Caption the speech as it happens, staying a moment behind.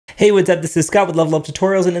Hey, what's up? This is Scott with Level Up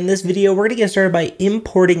Tutorials, and in this video, we're going to get started by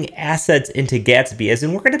importing assets into Gatsby,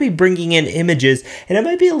 and we're going to be bringing in images, and it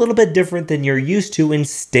might be a little bit different than you're used to in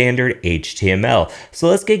standard HTML. So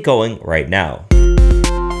let's get going right now.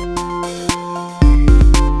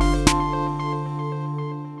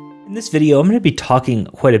 In this video, I'm going to be talking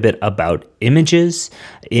quite a bit about images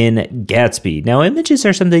in Gatsby. Now, images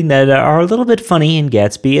are something that are a little bit funny in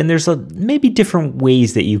Gatsby, and there's maybe different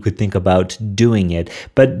ways that you could think about doing it.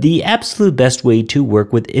 But the absolute best way to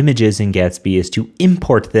work with images in Gatsby is to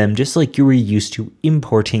import them just like you were used to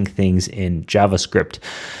importing things in JavaScript.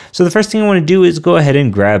 So the first thing I want to do is go ahead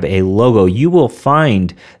and grab a logo. You will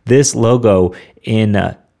find this logo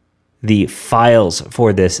in the files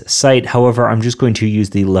for this site. However, I'm just going to use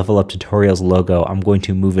the Level Up Tutorials logo. I'm going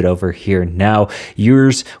to move it over here now.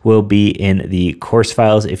 Yours will be in the course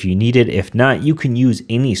files if you need it. If not, you can use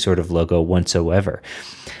any sort of logo whatsoever.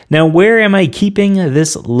 Now, where am I keeping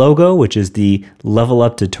this logo, which is the Level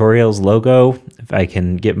Up Tutorials logo? If I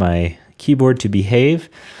can get my keyboard to behave.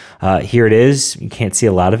 Here it is. You can't see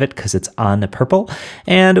a lot of it because it's on purple.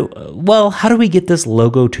 And, well, how do we get this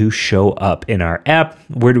logo to show up in our app?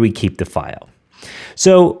 Where do we keep the file?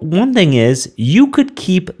 So one thing is you could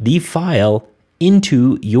keep the file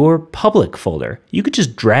into your public folder. You could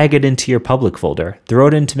just drag it into your public folder, throw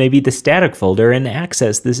it into maybe the static folder and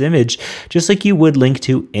access this image just like you would link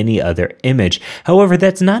to any other image. However,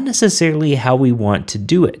 that's not necessarily how we want to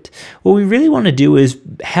do it. What we really want to do is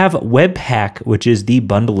have Webpack, which is the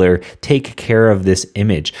bundler, take care of this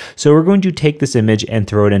image. So we're going to take this image and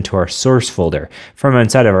throw it into our source folder. From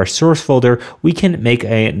inside of our source folder, we can make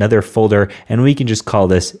another folder and we can just call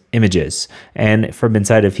this images. And from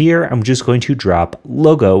inside of here, I'm just going to drop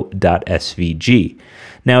logo.svg.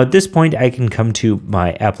 Now at this point, I can come to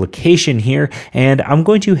my application here and I'm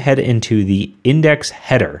going to head into the index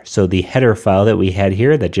header. So the header file that we had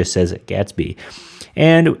here that just says Gatsby.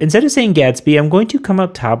 And instead of saying Gatsby, I'm going to come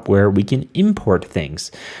up top where we can import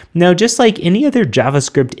things. Now, just like any other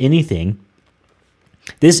JavaScript anything,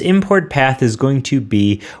 this import path is going to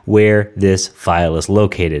be where this file is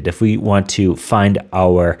located. If we want to find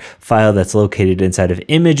our file that's located inside of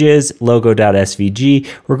images, logo.svg,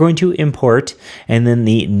 we're going to import, and then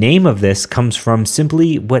the name of this comes from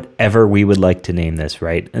simply whatever we would like to name this,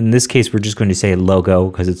 right? In this case, we're just going to say logo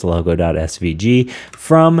because it's logo.svg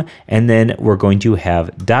from, and then we're going to have ..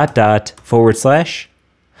 /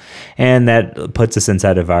 and that puts us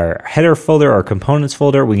inside of our header folder, our components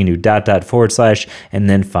folder. We can do .. / and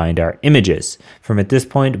then find our images. From at this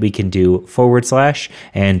point, we can do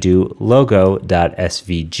 / and do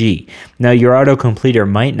logo.svg. Now, your autocompleter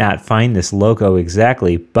might not find this logo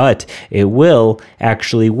exactly, but it will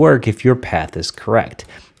actually work if your path is correct.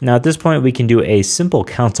 Now at this point, we can do a simple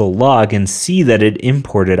console log and see that it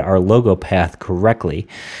imported our logo path correctly.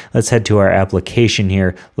 Let's head to our application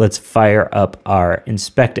here. Let's fire up our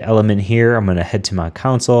inspect element here. I'm going to head to my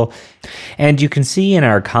console. And you can see in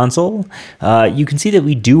our console, you can see that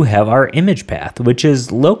we do have our image path, which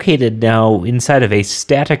is located now inside of a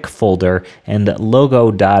static folder and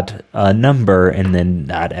logo.number and then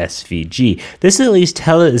 .svg. This at least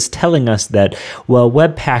is telling us that, well,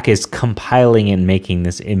 Webpack is compiling and making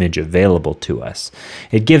this image available to us.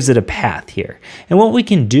 It gives it a path here. And what we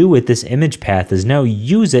can do with this image path is now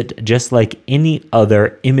use it just like any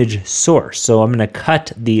other image source. So I'm going to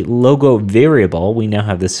cut the logo variable. We now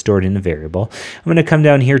have this stored in a variable. I'm going to come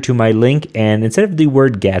down here to my link, and instead of the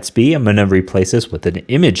word Gatsby, I'm going to replace this with an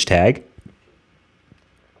image tag.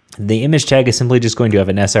 The image tag is simply just going to have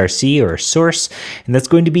an src or a source, and that's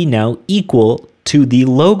going to be now equal to the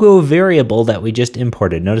logo variable that we just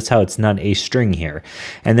imported. Notice how it's not a string here.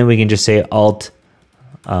 And then we can just say alt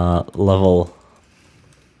level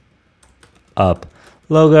up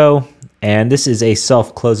logo. And this is a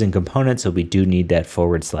self-closing component, so we do need that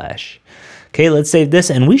 /. Okay, let's save this,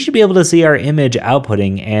 and we should be able to see our image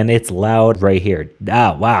outputting, and it's loud right here.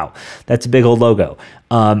 Ah, wow, that's a big old logo.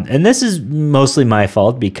 And this is mostly my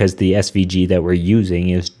fault because the SVG that we're using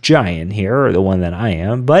is giant here, or the one that I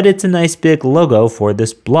am, but it's a nice big logo for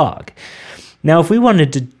this blog. Now, if we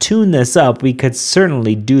wanted to tune this up, we could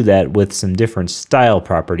certainly do that with some different style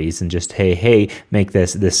properties and just, hey, make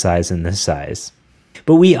this size and this size.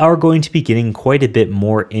 But we are going to be getting quite a bit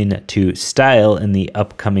more into style in the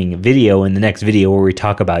upcoming video, in the next video where we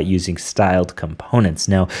talk about using styled components.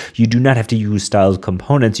 Now, you do not have to use styled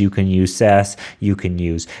components. You can use SaaS, you can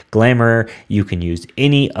use Glamour, you can use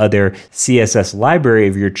any other CSS library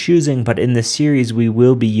of your choosing, but in this series, we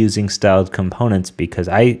will be using styled components because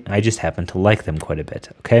I just happen to like them quite a bit,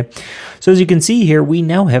 okay? So as you can see here, we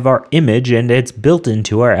now have our image and it's built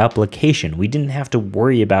into our application. We didn't have to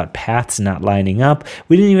worry about paths not lining up. up,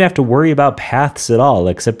 we didn't even have to worry about paths at all,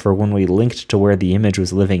 except for when we linked to where the image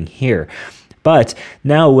was living here. But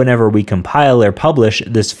now whenever we compile or publish,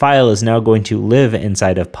 this file is now going to live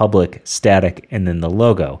inside of public, static, and then the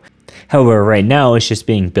logo. However, right now it's just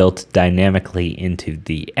being built dynamically into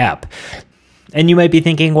the app. And you might be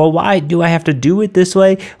thinking, well, why do I have to do it this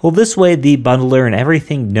way? Well, this way the bundler and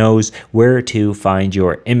everything knows where to find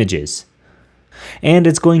your images. And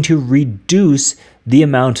it's going to reduce the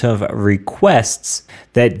amount of requests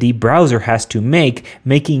that the browser has to make,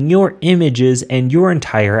 making your images and your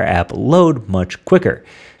entire app load much quicker.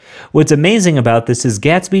 What's amazing about this is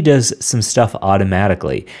Gatsby does some stuff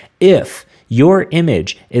automatically. If your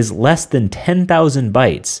image is less than 10,000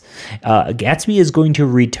 bytes, Gatsby is going to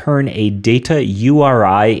return a data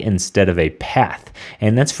URI instead of a path.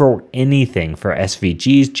 And that's for anything, for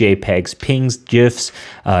SVGs, JPEGs, PNGs, GIFs,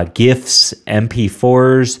 GIFs,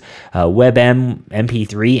 MP4s, WebM,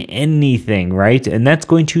 MP3, anything, right? And that's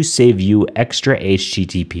going to save you extra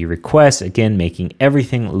HTTP requests, again, making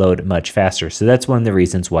everything load much faster. So that's one of the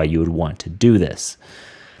reasons why you would want to do this.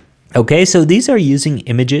 Okay, so these are using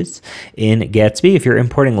images in Gatsby. If you're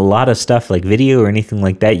importing a lot of stuff like video or anything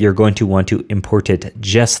like that, you're going to want to import it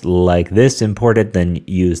just like this. Import it, then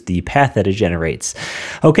use the path that it generates.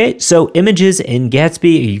 Okay, so images in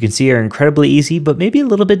Gatsby, you can see, are incredibly easy, but maybe a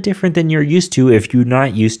little bit different than you're used to if you're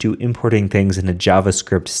not used to importing things in a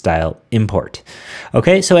JavaScript style import.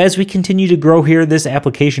 Okay, so as we continue to grow here, this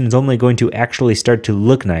application is only going to actually start to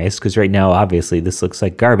look nice, because right now, obviously, this looks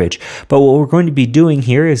like garbage. But what we're going to be doing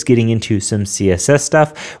here is getting into some CSS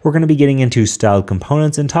stuff. We're going to be getting into styled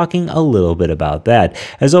components and talking a little bit about that.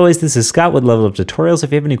 As always, this is Scott with Level Up Tutorials.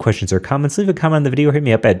 If you have any questions or comments, leave a comment on the video or hit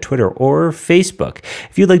me up at Twitter or Facebook.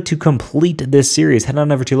 If you'd like to complete this series, head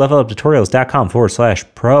on over to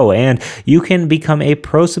leveluptutorials.com/pro and you can become a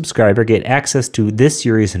pro subscriber, get access to this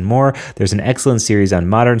series and more. There's an excellent series on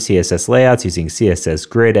modern CSS layouts using CSS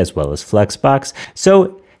Grid as well as Flexbox.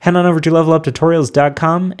 So head on over to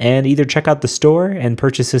leveluptutorials.com and either check out the store and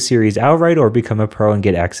purchase a series outright or become a pro and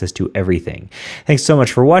get access to everything. Thanks so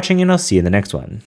much for watching, and I'll see you in the next one.